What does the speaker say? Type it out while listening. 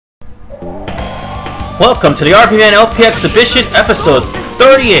Welcome to the RVMan LP Exhibition, episode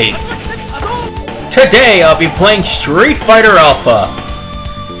 38. Today I'll be playing Street Fighter Alpha,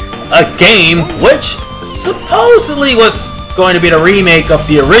 a game which supposedly was going to be the remake of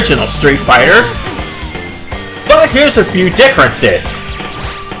the original Street Fighter, but here's a few differences.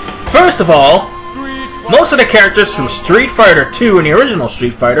 First of all, most of the characters from Street Fighter 2 and the original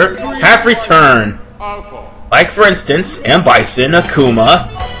Street Fighter have returned. Like for instance, M. Bison, Akuma,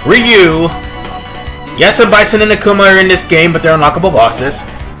 Ryu. Yes, M. Bison and Akuma are in this game, but they're unlockable bosses.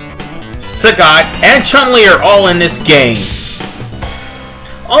 Sagat and Chun-Li are all in this game.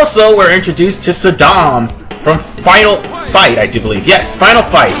 Also, we're introduced to Saddam from Final Fight, I do believe. Yes, Final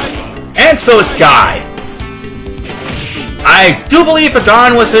Fight. And so is Guy. I do believe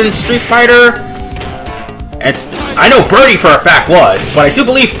Adon was in Street Fighter. And I know Birdie for a fact was, but I do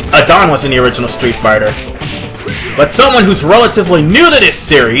believe Adon was in the original Street Fighter. But someone who's relatively new to this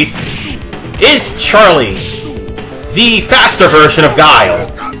series is Charlie, the faster version of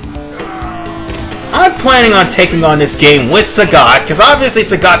Guile. I'm planning on taking on this game with Sagat, because obviously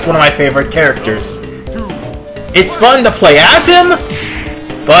Sagat's one of my favorite characters. It's fun to play as him,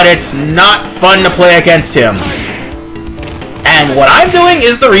 but it's not fun to play against him. And what I'm doing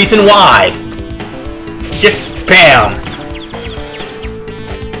is the reason why. Just spam.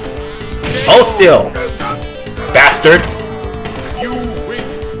 Hold still, bastard.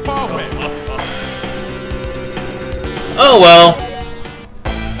 Oh well.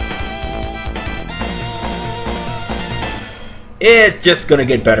 It's just gonna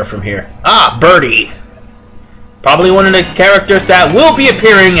get better from here. Ah, Birdie. Probably one of the characters that will be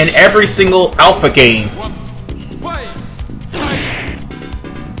appearing in every single Alpha game.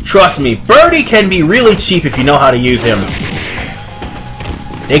 Trust me, Birdie can be really cheap if you know how to use him.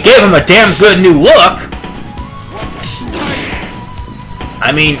 They gave him a damn good new look.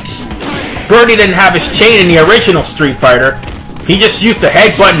 I mean, Birdie didn't have his chain in the original Street Fighter. He just used a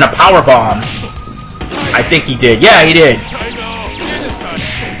headbutt and a power bomb. I think he did. Yeah, he did.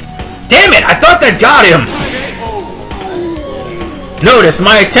 Damn it! I thought that got him! Notice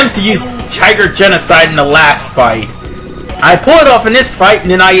my attempt to use Tiger Genocide in the last fight. I pull it off in this fight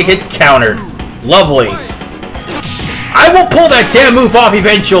and then I hit countered. Lovely. I will pull that damn move off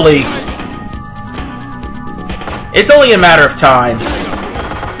eventually. It's only a matter of time.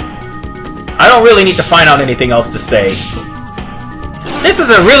 I don't really need to find out anything else to say. This is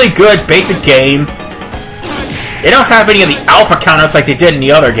a really good basic game. They don't have any of the alpha counters like they did in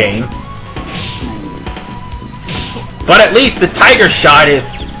the other game. But at least the Tiger Shot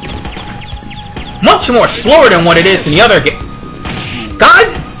is much more slower than what it is in the other game.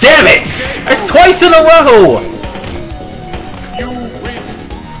 God damn it! That's twice in a row!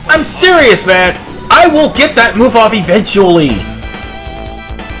 I'm serious, man. I will get that move off eventually.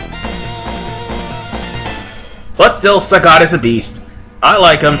 But still, Sagat is a beast. I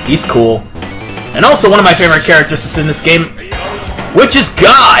like him. He's cool. And also one of my favorite characters is in this game, which is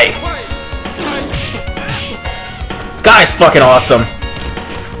Guy. Guy's fucking awesome.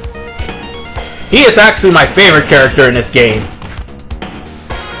 He is actually my favorite character in this game.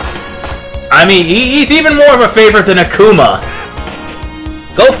 I mean, he's even more of a favorite than Akuma.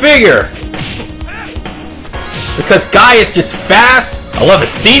 Go figure. Because Guy is just fast, I love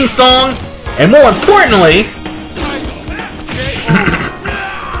his theme song, and more importantly,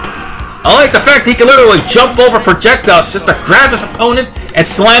 I like the fact he can literally jump over projectiles just to grab his opponent and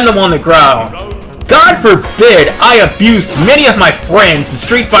slam them on the ground. God forbid I abused many of my friends in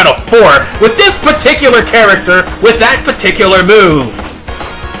Street Fighter 4 with this particular character with that particular move.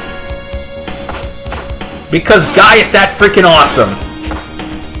 Because Guy is that freaking awesome.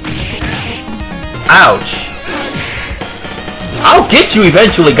 Ouch. I'll get you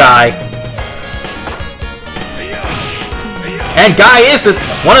eventually, Guy. And Guy is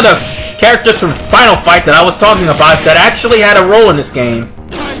one of the characters from Final Fight that I was talking about that actually had a role in this game.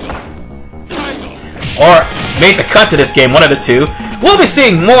 Or made the cut to this game, one of the two. We'll be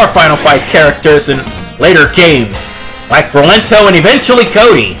seeing more Final Fight characters in later games, like Rolento and eventually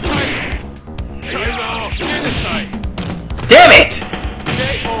Cody. Damn it!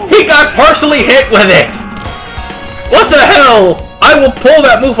 He got partially hit with it! What the hell? I will pull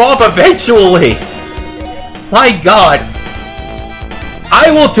that move off eventually! My god. I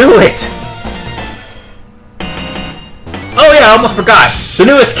will do it! Oh yeah, I almost forgot. The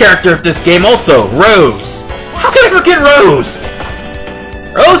newest character of this game also, Rose. How can I forget Rose?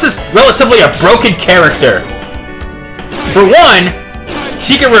 Rose is relatively a broken character. For one,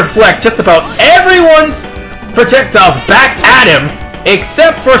 she can reflect just about everyone's projectiles back at him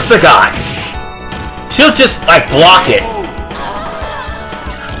except for Sagat. She'll just, like, block it.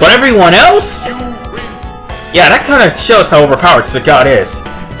 But everyone else, Yeah, that kind of shows how overpowered Sagat is.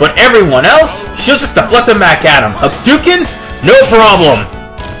 But everyone else, she'll just deflect them back at him. Hadoukens, no problem.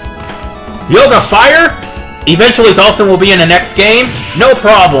 Yoga Fire, eventually Dawson will be in the next game, no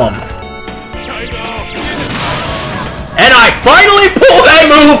problem. And I finally pulled that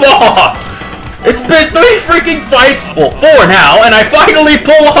move off! It's been 3 freaking fights, well 4 now, and I finally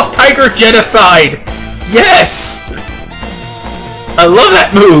pull off Tiger Genocide! Yes! I love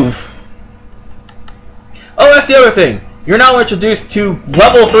that move! Oh, that's the other thing. You're now introduced to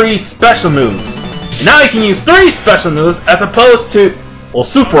level 3 special moves. And now you can use 3 special moves as opposed to, well,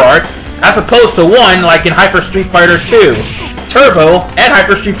 super arts, as opposed to 1 like in Hyper Street Fighter 2, Turbo, and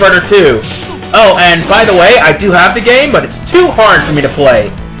Hyper Street Fighter 2. Oh, and by the way, I do have the game, but it's too hard for me to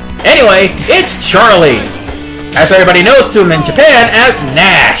play. Anyway, it's Charlie, as everybody knows to him in Japan as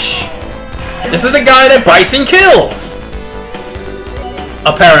Nash. This is the guy that Bison kills,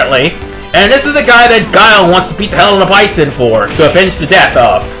 apparently. And this is the guy that Guile wants to beat the hell out of Bison for, to avenge the death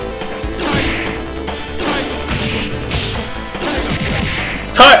of.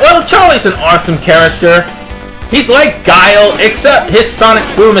 Well, Charlie's an awesome character. He's like Guile, except his Sonic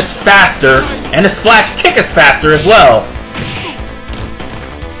Boom is faster, and his Flash Kick is faster as well.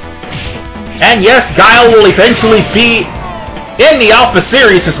 And yes, Guile will eventually be in the Alpha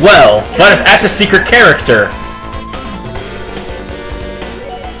series as well, but as a secret character.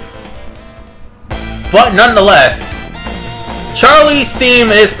 But nonetheless, Charlie's theme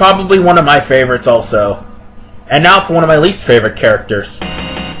is probably one of my favorites also. And now for one of my least favorite characters.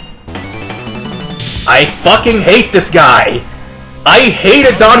 I fucking hate this guy! I hate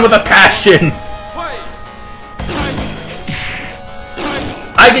Adon with a passion!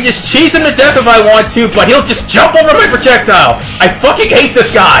 I can just cheese him to death if I want to, but he'll just jump over my projectile! I fucking hate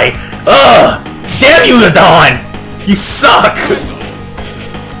this guy! Ugh! Damn you, Adon! You suck!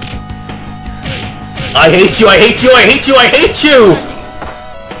 I hate you, I hate you, I hate you, I hate you!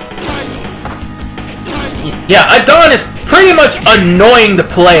 Yeah, Adon is pretty much annoying to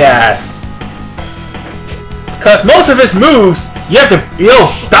play as. Cause most of his moves, you have to,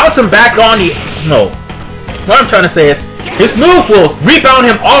 bounce him back on the... No. What I'm trying to say is, his move will rebound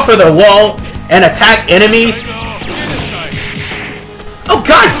him off of the wall and attack enemies. Oh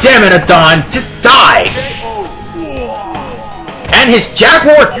god damn it, Adon! Just die! And his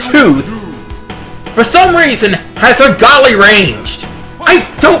Jaguar Tooth, for some reason, has ungodly ranged. I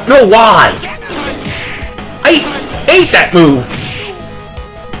don't know why. I hate that move.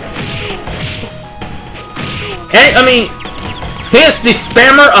 And, I mean, he's the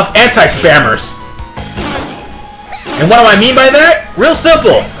spammer of anti-spammers. And what do I mean by that? Real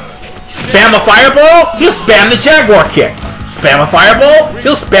simple. Spam a fireball, he'll spam the Jaguar Kick. Spam a fireball,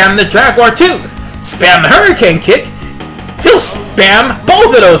 he'll spam the Jaguar Tooth. Spam the Hurricane Kick, he'll spam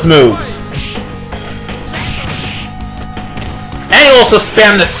both of those moves. And he'll also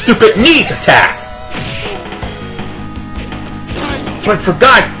spam the stupid knee attack. But for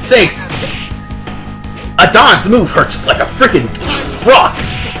God's sakes, Adon's move hurts like a freaking truck.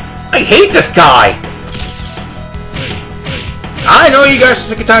 I hate this guy. I know you guys are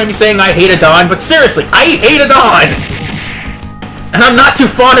sick of tired of me saying I hate Adon, but seriously, I hate Adon! And I'm not too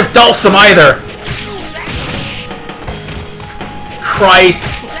fond of Dhalsim either. Christ.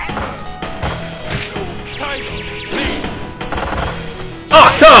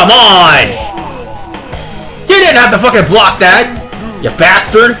 Oh, come on! You didn't have to fucking block that, you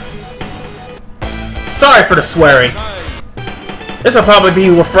bastard! Sorry for the swearing. This will probably be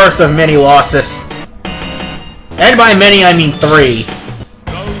the first of many losses. And by many, I mean 3.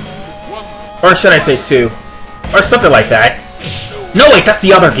 Or should I say 2? Or something like that. No, wait, that's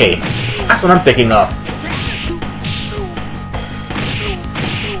the other game. That's what I'm thinking of.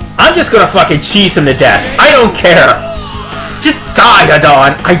 I'm just gonna fucking cheese him to death. I don't care. Just die,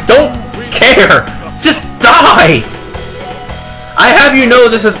 Adon. I don't care. Just die. I have you know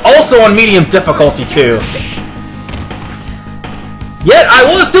this is also on medium difficulty too. Yet I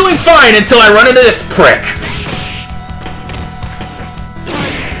was doing fine until I run into this prick.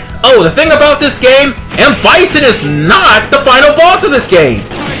 Oh, the thing about this game, M. Bison is not the final boss of this game.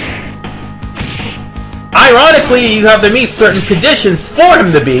 Ironically, you have to meet certain conditions for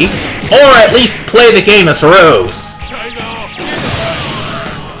him to be, or at least play the game as Rose.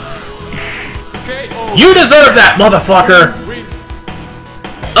 You deserve that, motherfucker!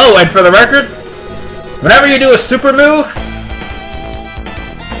 Oh, and for the record, whenever you do a super move,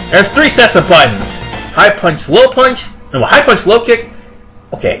 there's 3 sets of buttons. High punch, low punch, no, high punch, low kick.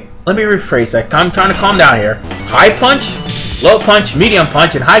 Okay, let me rephrase that. I'm trying to calm down here. High punch, low punch, medium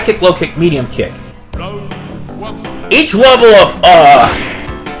punch, and high kick, low kick, medium kick. Each level of,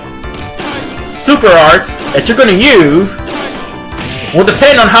 super arts that you're going to use will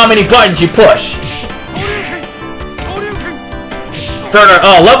depend on how many buttons you push. For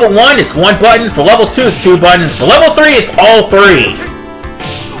level 1, it's 1 button. For level 2, it's 2 buttons. For level 3, it's all 3.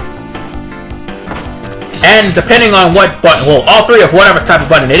 And depending on what button, well, all 3 of whatever type of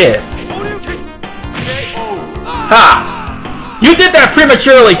button it is. Ha! You did that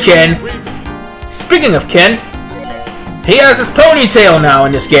prematurely, Ken. Speaking of Ken, he has his ponytail now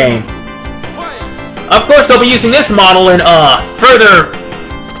in this game. Of course, I'll be using this model in further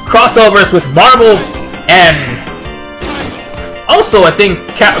crossovers with Marvel and also I think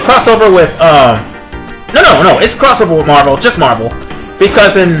crossover with no, it's crossover with Marvel, just Marvel,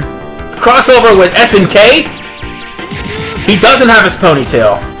 because in crossover with SNK, he doesn't have his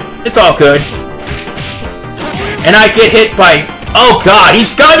ponytail. It's all good. And I get hit by, oh god,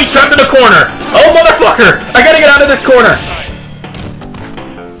 he's got me trapped in a corner. Oh motherfucker, I gotta get out of this corner.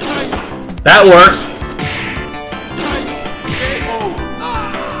 That works.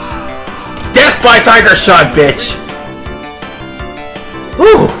 Death by Tiger Shot, bitch!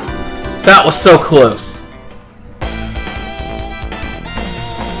 Whew! That was so close.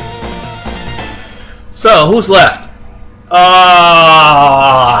 So, who's left?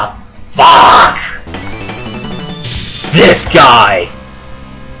 Fuck! This guy!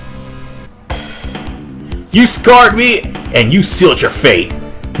 You scarred me, and you sealed your fate.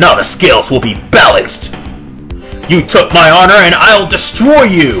 Now the scales will be balanced. You took my honor, and I'll destroy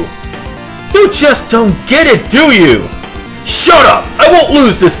you. You just don't get it, do you? Shut up! I won't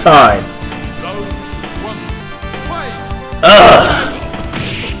lose this time!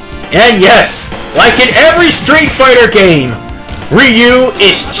 And yes, like in every Street Fighter game, Ryu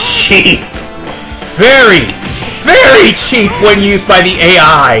is cheap. Very, very cheap when used by the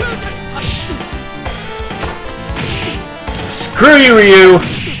AI. Screw you, Ryu!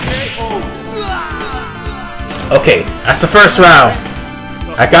 Okay, that's the first round.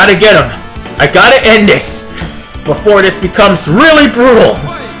 I gotta get him. I gotta end this before this becomes really brutal.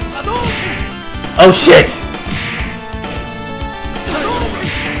 Oh shit!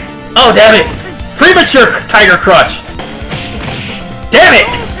 Oh damn it! Premature Tiger Crush! Damn it!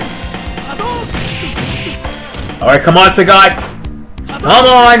 Alright, come on, Sagat! Come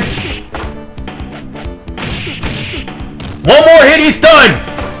on! One more hit, he's done!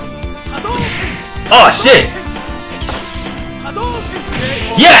 Oh shit!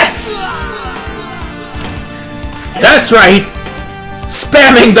 Yes! That's right!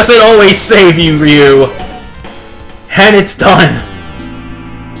 Spamming doesn't always save you, Ryu! And it's done!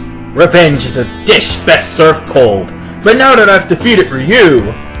 Revenge is a dish best served cold. But now that I've defeated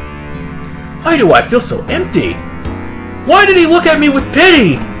Ryu, why do I feel so empty? Why did he look at me with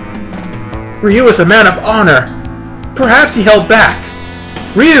pity? Ryu is a man of honor. Perhaps he held back.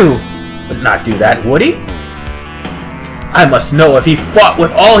 Ryu would not do that, would he? I must know if he fought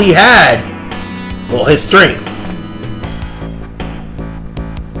with all he had. Well, his strength.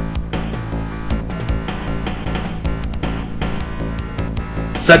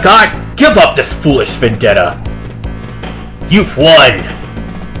 Sagat, give up this foolish vendetta. You've won.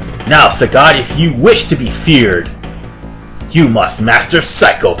 Now, Sagat, if you wish to be feared, you must master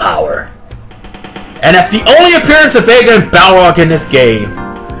Psycho Power. And that's the only appearance of Vega and Balrog in this game.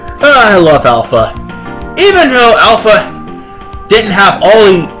 I love Alpha. Even though Alpha didn't have all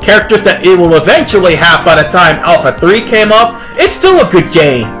the characters that it will eventually have by the time Alpha 3 came up, it's still a good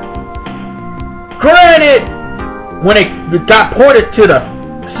game. Granted, when it got ported to the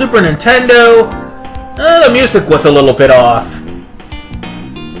Super Nintendo, the music was a little bit off.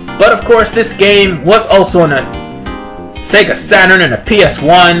 But of course, this game was also on a Sega Saturn and a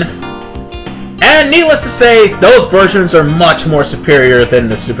PS1. And needless to say, those versions are much more superior than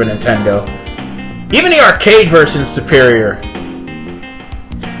the Super Nintendo. Even the arcade version is superior.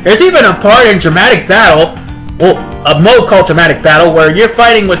 There's even a part in Dramatic Battle, well, a mode called Dramatic Battle, where you're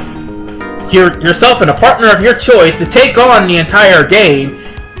fighting with yourself and a partner of your choice to take on the entire game,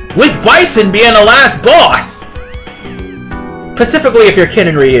 with Bison being the last boss! Specifically if you're Ken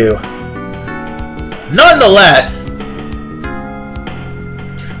and Ryu. Nonetheless,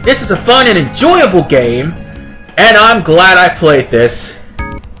 this is a fun and enjoyable game, and I'm glad I played this.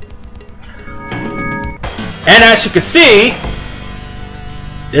 And as you can see,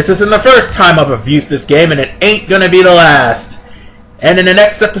 this isn't the first time I've reviewed this game, and it ain't gonna be the last. And in the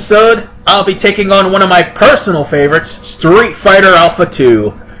next episode, I'll be taking on one of my personal favorites, Street Fighter Alpha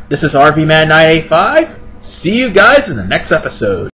 2. This is RVMan 985. See you guys in the next episode.